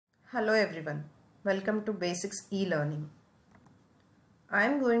Hello everyone, welcome to Basics e-Learning. I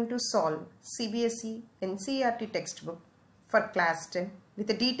am going to solve Cbse Ncert textbook for class 10 with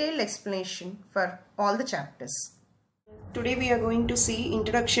a detailed explanation for all the chapters. Today we are going to see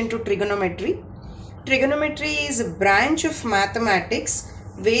Introduction to Trigonometry. Trigonometry is a branch of mathematics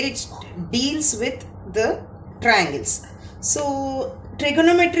where it deals with the triangles. So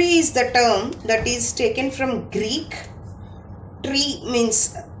trigonometry is the term that is taken from Greek. Tri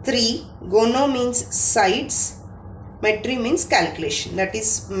means 3, gono means sides, metry means calculation, that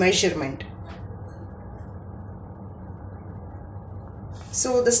is measurement.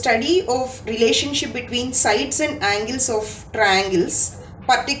 So the study of relationship between sides and angles of triangles,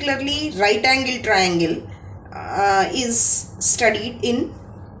 particularly right angle triangle, is studied in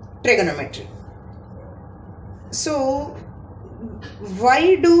trigonometry. So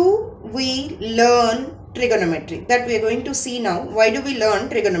why do we learn trigonometry? That we are going to see now. Why do we learn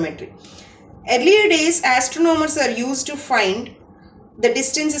trigonometry? Earlier days, astronomers are used to find the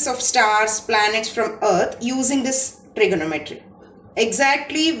distances of stars, planets from Earth using this trigonometry.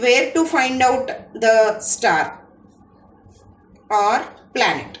 Exactly where to find out the star or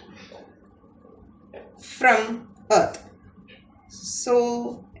planet from Earth.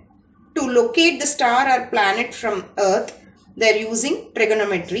 So to locate the star or planet from Earth, they are using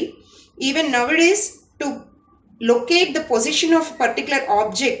trigonometry. Even nowadays, to locate the position of a particular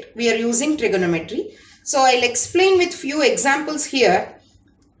object, we are using trigonometry. So I'll explain with few examples here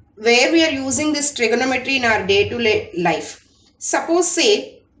where we are using this trigonometry in our day-to-day life. Suppose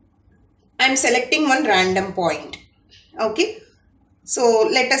say I'm selecting one random point. Okay. So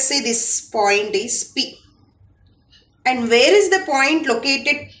let us say this point is P. And where is the point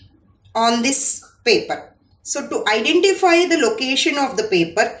located on this paper? So to identify the location of the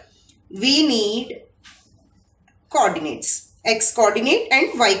paper, we need coordinates, x coordinate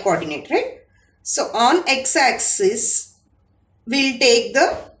and y coordinate, right? So on x-axis, we'll take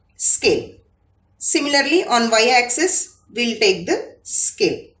the scale. Similarly, on y-axis, we'll take the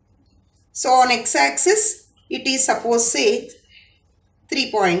scale. So on x-axis, it is suppose say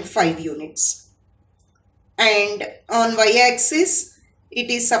 3.5 units. And on y-axis, it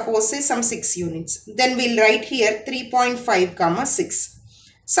is suppose say some 6 units. Then we'll write here 3.5 comma 6.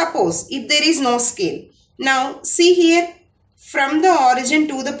 Suppose if there is no scale. Now see here, from the origin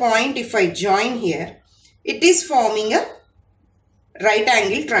to the point, if I join here, it is forming a right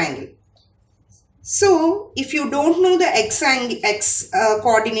angle triangle. So if you don't know the x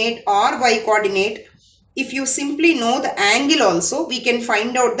coordinate or y coordinate, if you simply know the angle also, we can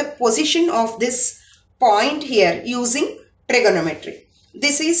find out the position of this point here using trigonometry.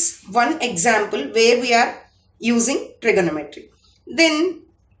 This is one example where we are using trigonometry. Then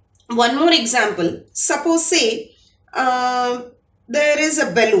one more example. Suppose say there is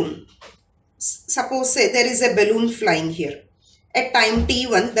a balloon. Suppose say there is a balloon flying here. At time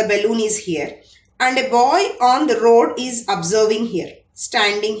t1, the balloon is here. And a boy on the road is observing here.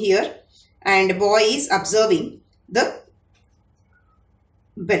 Standing here. And a boy is observing the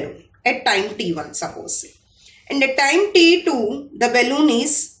balloon. At time t1, suppose say. And at time t2, the balloon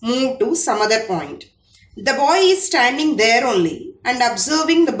is moved to some other point. The boy is standing there only and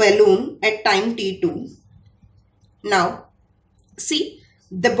observing the balloon at time t2. Now, see,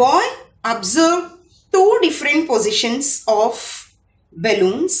 the boy observed two different positions of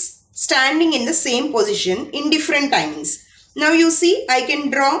balloons standing in the same position in different timings. Now you see, I can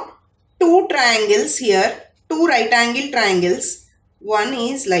draw two triangles here, two right angle triangles. One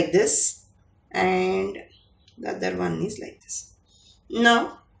is like this and the other one is like this.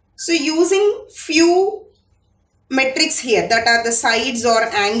 Now, so using few metrics here, that are the sides or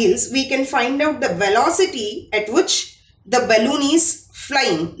angles, we can find out the velocity at which the balloon is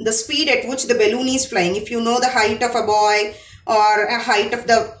flying, the speed at which the balloon is flying. If you know the height of a boy or a height of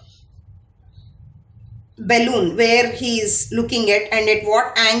the balloon where he is looking at and at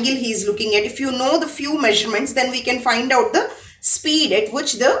what angle he is looking at, if you know the few measurements, then we can find out the speed at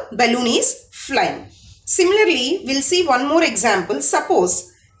which the balloon is flying. Similarly, we'll see one more example.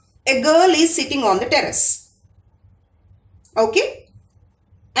 Suppose a girl is sitting on the terrace. Okay,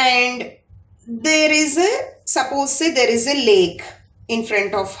 and there is a, suppose say there is a lake in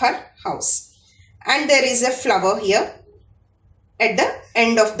front of her house and there is a flower here at the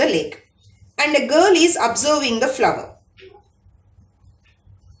end of the lake and a girl is observing the flower,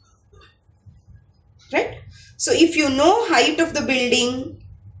 right? So if you know height of the building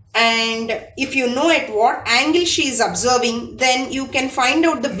and if you know at what angle she is observing, then you can find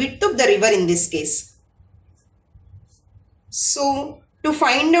out the width of the river in this case. So to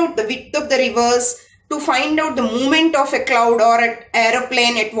find out the width of the rivers, to find out the movement of a cloud or an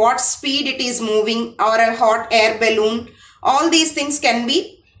aeroplane, at what speed it is moving, or a hot air balloon. All these things can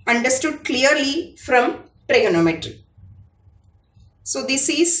be understood clearly from trigonometry. So this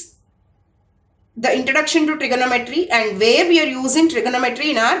is the introduction to trigonometry and where we are using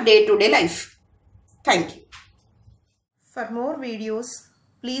trigonometry in our day-to-day life. Thank you. For more videos,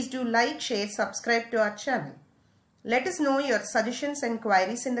 please do like, share, subscribe to our channel. Let us know your suggestions and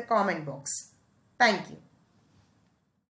queries in the comment box. Thank you.